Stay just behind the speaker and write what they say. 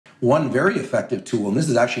One very effective tool, and this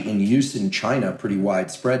is actually in use in China, pretty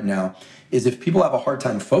widespread now, is if people have a hard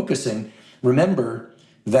time focusing, remember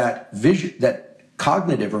that that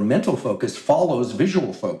cognitive or mental focus follows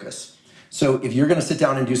visual focus. So if you're going to sit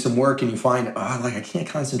down and do some work and you find, like I can't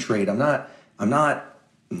concentrate, I'm not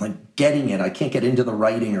like getting it, I can't get into the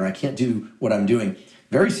writing, or I can't do what I'm doing.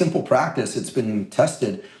 Very simple practice. It's been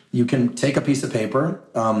tested. You can take a piece of paper,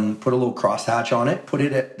 put a little crosshatch on it, put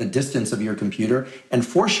it at the distance of your computer, and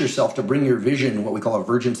force yourself to bring your vision, what we call a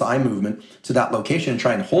vergence eye movement, to that location and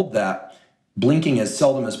try and hold that, blinking as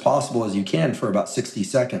seldom as possible as you can for about 60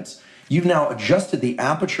 seconds. You've now adjusted the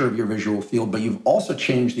aperture of your visual field, but you've also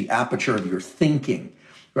changed the aperture of your thinking,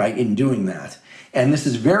 right, in doing that. And this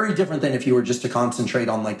is very different than if you were just to concentrate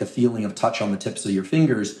on like the feeling of touch on the tips of your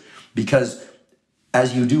fingers, because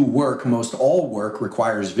as you do work, most all work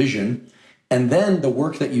requires vision. And then the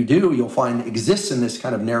work that you do, you'll find exists in this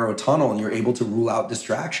kind of narrow tunnel, and you're able to rule out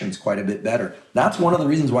distractions quite a bit better. That's one of the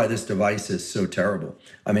reasons why this device is so terrible.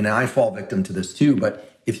 I mean, I fall victim to this too, but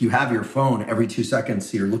if you have your phone every 2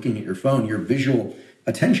 seconds, you're looking at your phone, your visual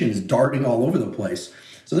attention is darting all over the place.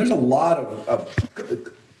 So there's a lot of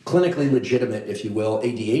clinically legitimate, if you will,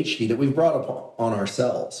 ADHD that we've brought up on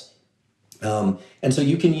ourselves. And so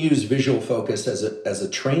you can use visual focus as a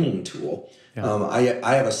training tool. Yeah.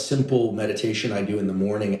 I have a simple meditation I do in the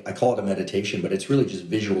morning. I call it a meditation, but it's really just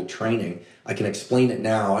visual training. I can explain it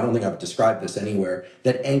now. I don't think I've described this anywhere.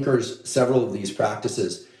 That anchors several of these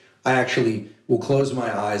practices. I actually will close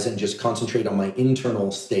my eyes and just concentrate on my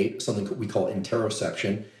internal state, something we call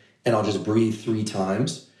interoception, and I'll just breathe 3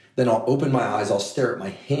 times. Then I'll open my eyes, I'll stare at my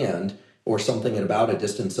hand or something at about a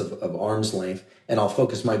distance of arm's length, and I'll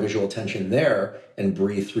focus my visual attention there and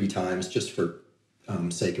breathe 3 times just for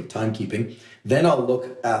sake of timekeeping. Then I'll look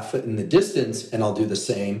in the distance and I'll do the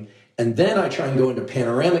same. And then I try and go into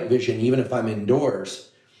panoramic vision, even if I'm indoors,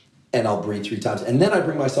 and I'll breathe 3 times. And then I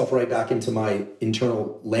bring myself right back into my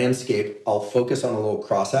internal landscape. I'll focus on a little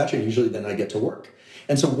crosshatch, and usually then I get to work.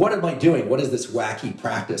 And so what am I doing? What is this wacky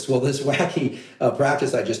practice? Well, this wacky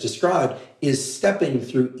practice I just described is stepping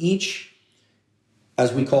through each,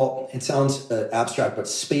 as we call, it sounds abstract, but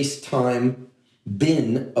space-time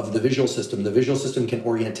bin of the visual system. The visual system can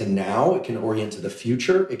orient to now, it can orient to the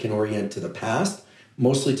future, it can orient to the past,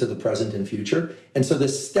 mostly to the present and future. And so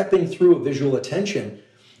this stepping through a visual attention,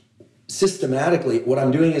 systematically, what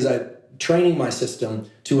I'm doing is I'm training my system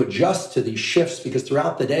to adjust to these shifts, because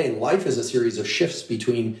throughout the day, life is a series of shifts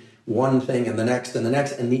between one thing and the next and the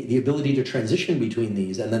next, and the ability to transition between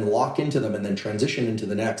these and then lock into them and then transition into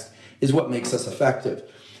the next is what makes us effective.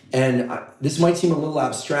 And this might seem a little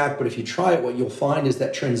abstract, but if you try it, what you'll find is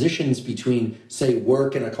that transitions between, say,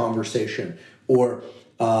 work and a conversation, or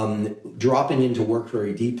dropping into work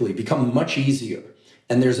very deeply, become much easier.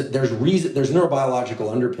 And there's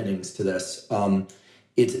neurobiological underpinnings to this.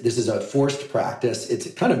 This is a forced practice.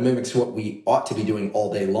 It kind of mimics what we ought to be doing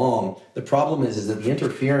all day long. The problem is that the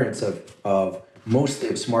interference of mostly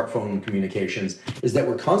of smartphone communications is that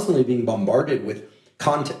we're constantly being bombarded with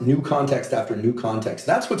new context after new context.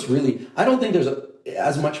 That's what's really, I don't think there's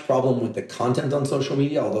as much problem with the content on social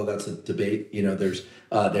media, although that's a debate, there's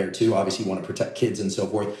there too. Obviously you want to protect kids and so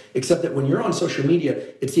forth, except that when you're on social media,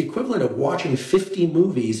 it's the equivalent of watching 50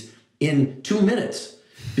 movies in 2 minutes,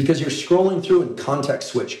 because you're scrolling through and context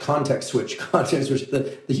switch.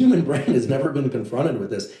 The human brain has never been confronted with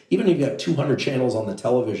this. Even if you have 200 channels on the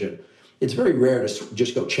television, it's very rare to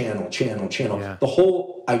just go channel. Yeah. The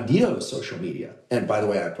whole idea of social media, and by the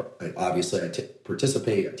way, I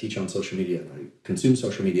participate, I teach on social media, and I consume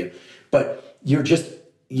social media, but you're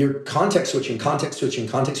context switching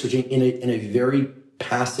in a very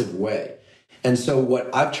passive way. And so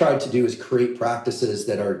what I've tried to do is create practices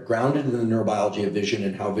that are grounded in the neurobiology of vision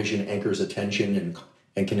and how vision anchors attention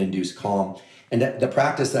and can induce calm. And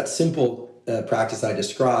that simple practice I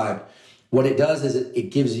described, what it does is it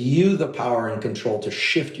gives you the power and control to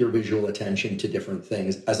shift your visual attention to different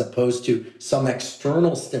things, as opposed to some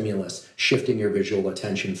external stimulus shifting your visual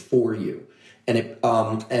attention for you. And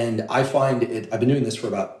I find I've been doing this for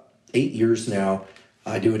about 8 years now.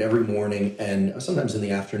 I do it every morning and sometimes in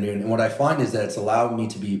the afternoon. And what I find is that it's allowed me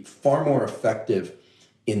to be far more effective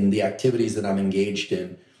in the activities that I'm engaged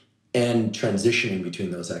in and transitioning between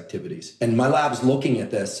those activities. And my lab's looking at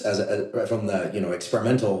this from the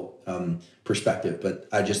experimental perspective, but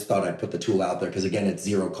I just thought I'd put the tool out there because, again, it's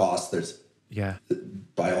zero cost. There's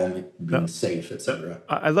by all means safe, etc.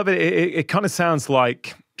 I love it. It kind of sounds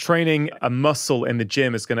like training a muscle in the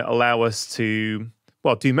gym is going to allow us to,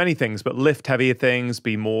 do many things, but lift heavier things,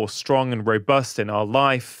 be more strong and robust in our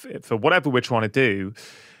life for whatever we're trying to do.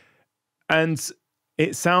 And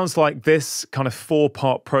it sounds like this kind of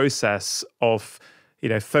four-part process of,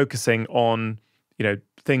 focusing on,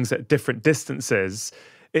 things at different distances,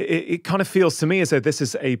 it kind of feels to me as though this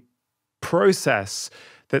is a process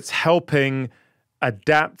that's helping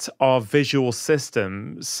adapt our visual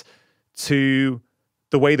systems to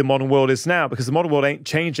the way the modern world is now, because the modern world ain't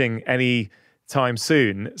changing any time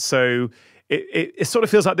soon. So it sort of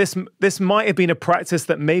feels like this might have been a practice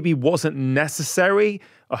that maybe wasn't necessary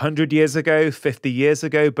 100 years ago, 50 years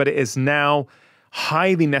ago, but it is now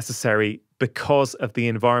highly necessary because of the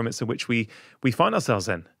environments in which we find ourselves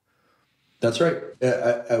in. That's right.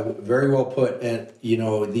 Very well put. And,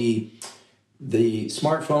 the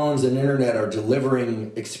smartphones and internet are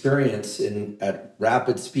delivering experience at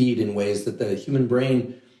rapid speed in ways that the human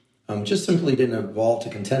brain just simply didn't evolve to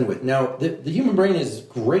contend with. Now, the human brain is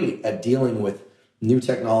great at dealing with new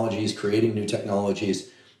technologies, creating new technologies.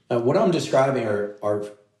 What I'm describing are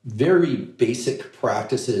very basic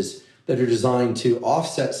practices that are designed to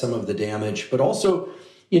offset some of the damage, but also,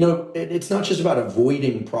 it's not just about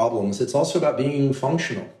avoiding problems. It's also about being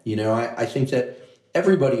functional. I think that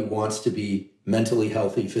everybody wants to be mentally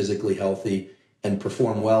healthy, physically healthy, and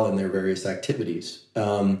perform well in their various activities.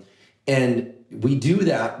 And we do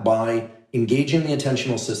that by engaging the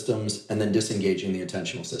attentional systems and then disengaging the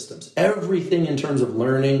attentional systems. Everything in terms of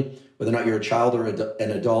learning, whether or not you're a child or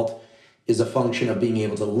an adult, is a function of being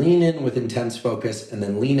able to lean in with intense focus and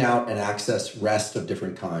then lean out and access rest of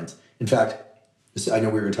different kinds. In fact, I know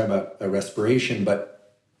we were talking about respiration,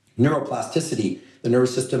 but neuroplasticity, the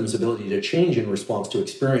nervous system's ability to change in response to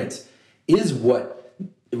experience, is what,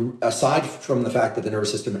 aside from the fact that the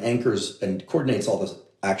nervous system anchors and coordinates all the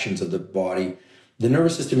actions of the body, the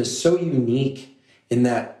nervous system is so unique in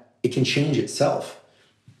that it can change itself.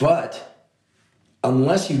 But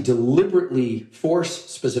unless you deliberately force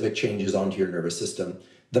specific changes onto your nervous system,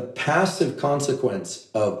 the passive consequence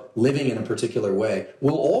of living in a particular way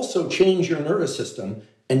will also change your nervous system,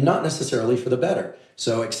 and not necessarily for the better.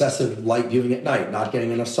 So excessive light viewing at night, not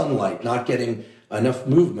getting enough sunlight, not getting enough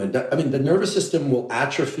movement. I mean, the nervous system will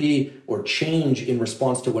atrophy or change in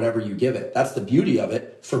response to whatever you give it. That's the beauty of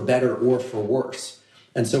it, for better or for worse.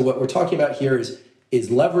 And so what we're talking about here is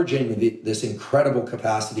leveraging this incredible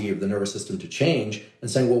capacity of the nervous system to change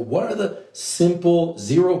and saying, well, what are the simple,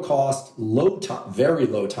 zero cost, very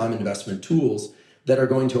low time investment tools that are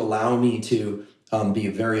going to allow me to be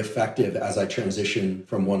very effective as I transition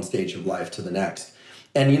from one stage of life to the next.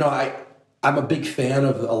 And, I'm a big fan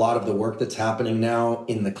of a lot of the work that's happening now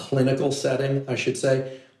in the clinical setting, I should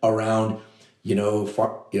say, around,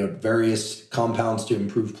 various compounds to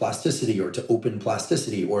improve plasticity or to open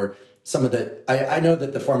plasticity, or some of the, I know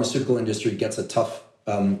that the pharmaceutical industry gets a tough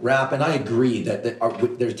rap, and I agree that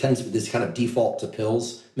there tends to be this kind of default to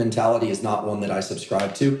pills mentality is not one that I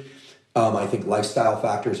subscribe to. I think lifestyle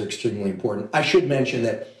factors are extremely important. I should mention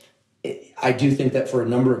that I do think that for a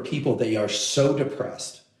number of people, they are so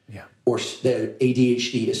depressed, or their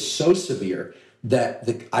ADHD is so severe that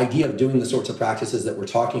the idea of doing the sorts of practices that we're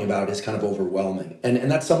talking about is kind of overwhelming. And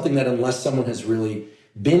that's something that unless someone has really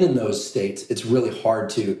been in those states, it's really hard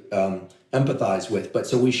to empathize with. But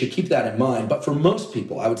so we should keep that in mind. But for most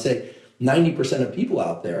people, I would say 90% of people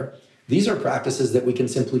out there, these are practices that we can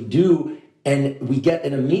simply do, and we get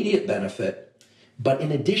an immediate benefit. But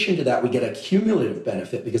in addition to that, we get a cumulative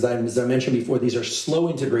benefit because, as I mentioned before, these are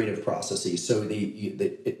slow integrative processes. So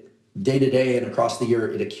day to day and across the year,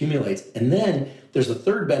 it accumulates. And then there's a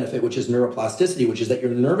third benefit, which is neuroplasticity, which is that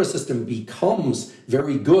your nervous system becomes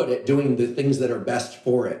very good at doing the things that are best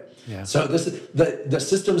for it. Yeah. So this is the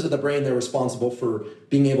systems of the brain that are responsible for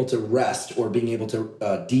being able to rest or being able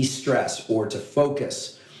to de-stress or to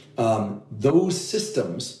focus. Those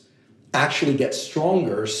systems actually get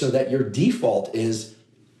stronger so that your default is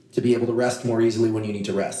to be able to rest more easily when you need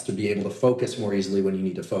to rest, to be able to focus more easily when you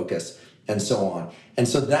need to focus, and so on. And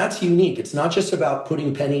so that's unique. It's not just about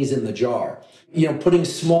putting pennies in the jar. Putting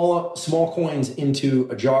small coins into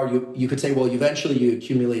a jar, you could say, well, eventually you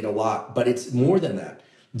accumulate a lot, but it's more than that.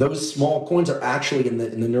 Those small coins are actually in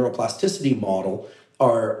the neuroplasticity model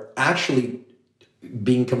are actually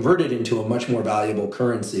being converted into a much more valuable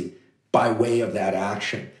currency by way of that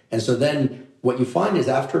action. And so then what you find is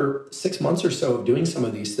after 6 months or so of doing some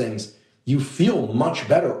of these things, you feel much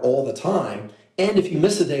better all the time. And if you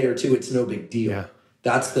miss a day or two, it's no big deal. Yeah.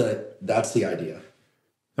 That's the idea.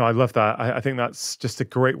 No, I love that. I think that's just a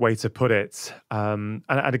great way to put it. And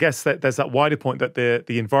I guess that there's that wider point that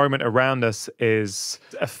the environment around us is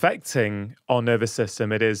affecting our nervous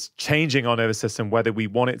system. It is changing our nervous system, whether we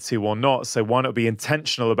want it to or not. So why not be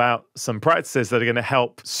intentional about some practices that are going to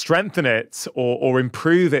help strengthen it or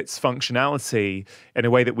improve its functionality in a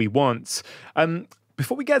way that we want?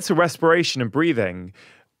 Before we get to respiration and breathing,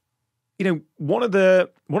 one of the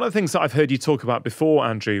things that I've heard you talk about before,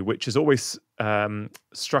 Andrew, which has always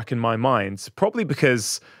struck in my mind, probably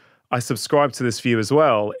because I subscribe to this view as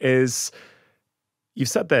well, is you've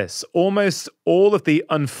said this: almost all of the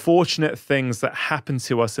unfortunate things that happen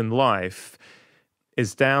to us in life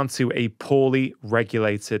is down to a poorly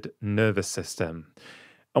regulated nervous system.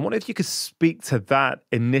 I wonder if you could speak to that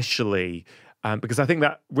initially, because I think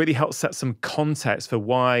that really helps set some context for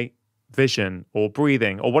why vision or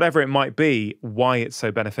breathing or whatever it might be, why it's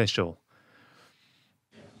so beneficial.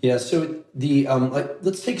 Yeah, so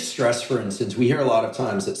let's take stress, for instance. We hear a lot of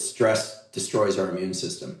times that stress destroys our immune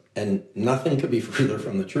system, and nothing could be further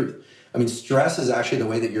from the truth. I mean, stress is actually the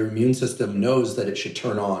way that your immune system knows that it should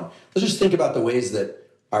turn on. Let's just think about the ways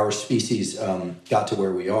that our species got to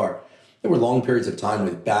where we are. There were long periods of time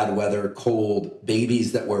with bad weather, cold,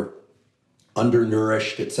 babies that were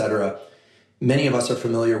undernourished, etc. Many of us are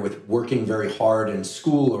familiar with working very hard in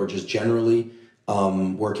school or just generally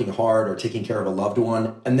working hard or taking care of a loved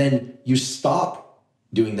one. And then you stop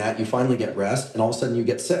doing that. You finally get rest and all of a sudden you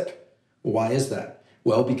get sick. Why is that?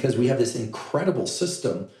 Well, because we have this incredible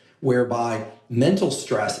system whereby mental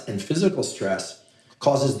stress and physical stress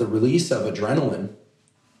causes the release of adrenaline,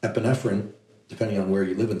 epinephrine, depending on where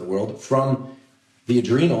you live in the world, from the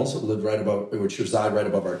adrenals, which reside right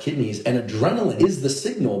above our kidneys. And adrenaline is the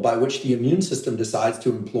signal by which the immune system decides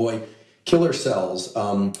to employ killer cells,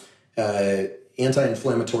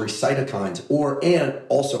 anti-inflammatory cytokines, and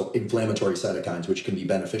also inflammatory cytokines, which can be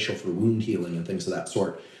beneficial for wound healing and things of that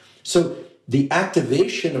sort. So the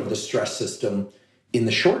activation of the stress system in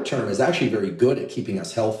the short term is actually very good at keeping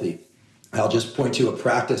us healthy. I'll just point to a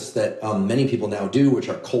practice that many people now do, which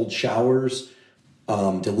are cold showers,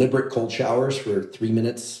 deliberate cold showers for 3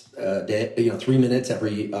 minutes a day, 3 minutes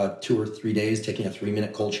every 2 or 3 days, taking a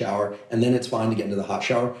 3-minute cold shower, and then it's fine to get into the hot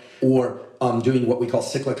shower, or doing what we call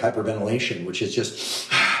cyclic hyperventilation, which is just,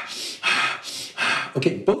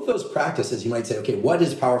 okay, both those practices, you might say, okay, what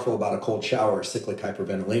is powerful about a cold shower or cyclic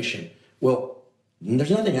hyperventilation? Well,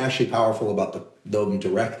 there's nothing actually powerful about them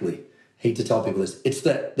directly. Hate to tell people this. It's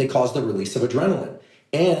that they cause the release of adrenaline.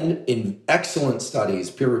 And in excellent studies,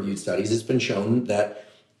 peer-reviewed studies, it's been shown that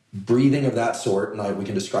breathing of that sort, and we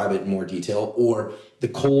can describe it in more detail, or the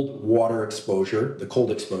cold water exposure, the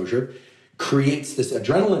cold exposure, creates this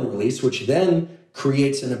adrenaline release, which then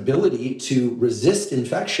creates an ability to resist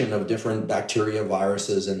infection of different bacteria,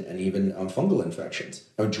 viruses, and even fungal infections.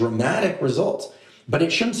 Dramatic results. But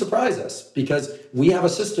it shouldn't surprise us, because we have a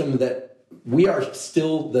system that we are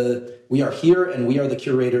here and we are the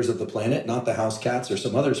curators of the planet, not the house cats or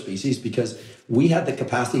some other species, because we had the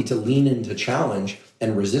capacity to lean into challenge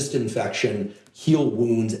and resist infection, heal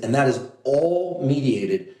wounds, and that is all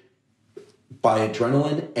mediated by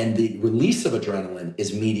adrenaline, and the release of adrenaline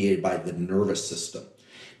is mediated by the nervous system.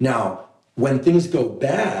 Now, when things go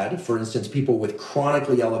bad, for instance, people with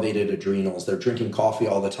chronically elevated adrenals, they're drinking coffee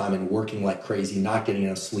all the time and working like crazy, not getting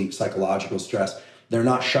enough sleep, psychological stress, they're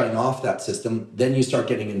not shutting off that system, then you start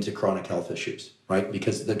getting into chronic health issues, right?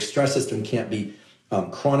 Because the stress system can't be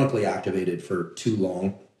chronically activated for too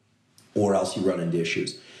long, or else you run into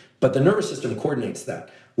issues. But the nervous system coordinates that.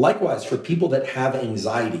 Likewise, for people that have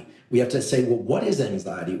anxiety, we have to say, well, what is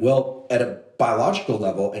anxiety? Well, at a biological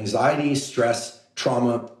level, anxiety, stress,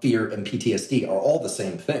 trauma, fear, and PTSD are all the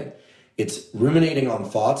same thing. It's ruminating on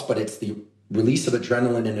thoughts, but it's the release of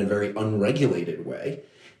adrenaline in a very unregulated way.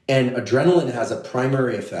 And adrenaline has a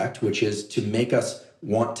primary effect, which is to make us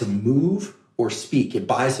want to move or speak. It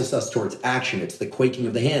biases us towards action. It's the quaking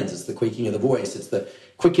of the hands. It's the quaking of the voice. It's the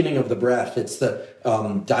quickening of the breath. It's the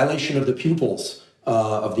dilation of the pupils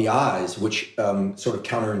of the eyes, which sort of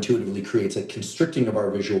counterintuitively creates a constricting of our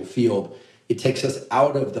visual field. It takes us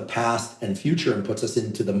out of the past and future and puts us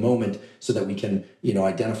into the moment so that we can,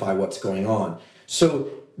 identify what's going on. So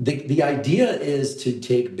the idea is to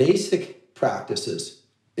take basic practices,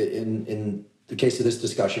 in the case of this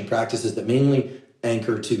discussion, practices that mainly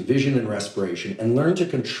anchor to vision and respiration, and learn to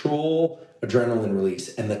control adrenaline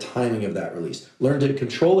release and the timing of that release. Learn to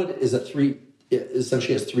control it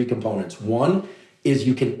essentially has three components. One is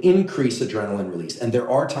you can increase adrenaline release, and there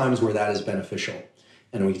are times where that is beneficial,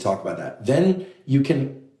 and we can talk about that. Then you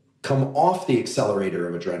can come off the accelerator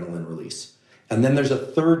of adrenaline release. And then there's a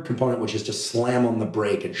third component, which is to slam on the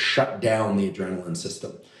brake and shut down the adrenaline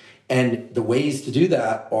system. And the ways to do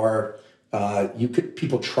that are,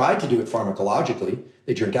 people try to do it pharmacologically.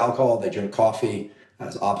 They drink alcohol, they drink coffee,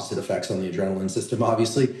 has opposite effects on the adrenaline system,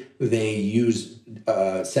 obviously. They use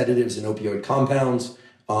sedatives and opioid compounds,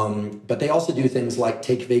 but they also do things like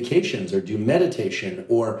take vacations or do meditation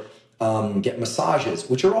or get massages,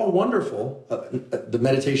 which are all wonderful. The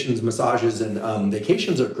meditations, massages, and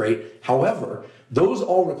vacations are great. However, those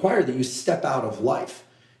all require that you step out of life.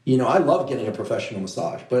 You know, I love getting a professional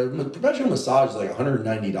massage, but a professional massage is like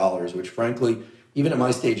 $190, which frankly, even at my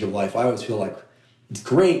stage of life, I always feel like it's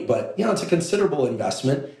great, but you know, it's a considerable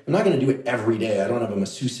investment. I'm not going to do it every day. I don't have a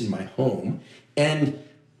masseuse in my home. And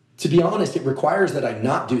to be honest, it requires that I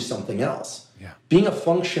not do something else. Yeah. Being a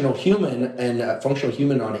functional human, and a functional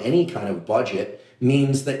human on any kind of budget,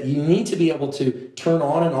 means that you need to be able to turn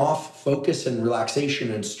on and off focus and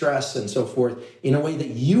relaxation and stress and so forth in a way that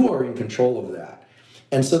you are in control of that.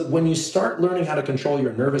 And so when you start learning how to control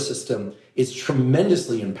your nervous system, it's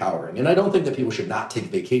tremendously empowering. And I don't think that people should not take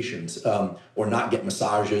vacations or not get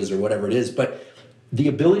massages or whatever it is, but the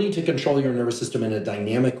ability to control your nervous system in a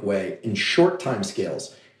dynamic way in short time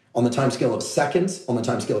scales, on the time scale of seconds, on the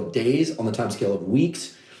time scale of days, on the time scale of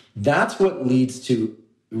weeks, that's what leads to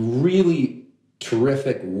really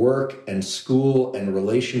terrific work and school and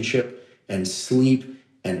relationship and sleep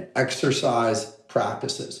and exercise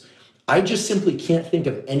practices. I just simply can't think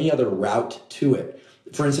of any other route to it.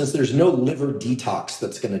 For instance, there's no liver detox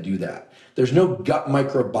that's going to do that. There's no gut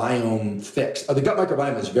microbiome fix. The gut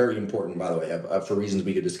microbiome is very important, by the way, for reasons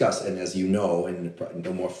we could discuss, and as you know, and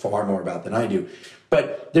know far more about than I do.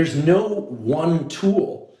 But there's no one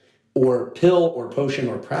tool or pill or potion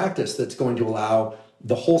or practice that's going to allow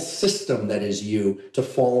the whole system that is you to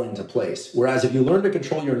fall into place. Whereas if you learn to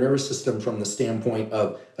control your nervous system from the standpoint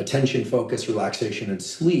of attention, focus, relaxation, and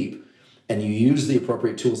sleep, and you use the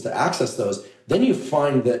appropriate tools to access those, then you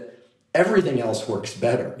find that everything else works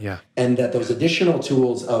better. Yeah. And that those additional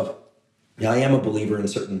tools of, I am a believer in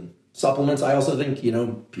certain supplements. I also think,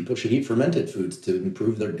 people should eat fermented foods to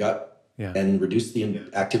improve their gut and reduce the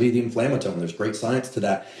activity of the inflammasome. There's great science to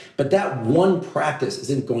that. But that one practice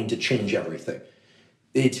isn't going to change everything.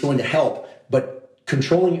 It's going to help, but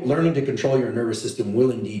learning to control your nervous system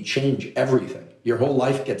will indeed change everything. Your whole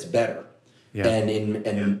life gets better. Yeah.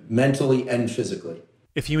 And mentally and physically.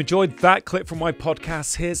 If you enjoyed that clip from my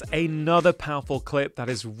podcast, here's another powerful clip that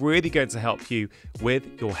is really going to help you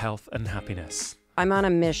with your health and happiness. I'm on a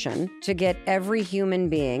mission to get every human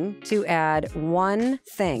being to add one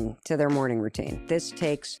thing to their morning routine. This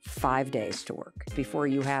takes 5 days to work before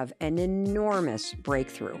you have an enormous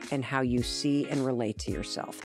breakthrough in how you see and relate to yourself.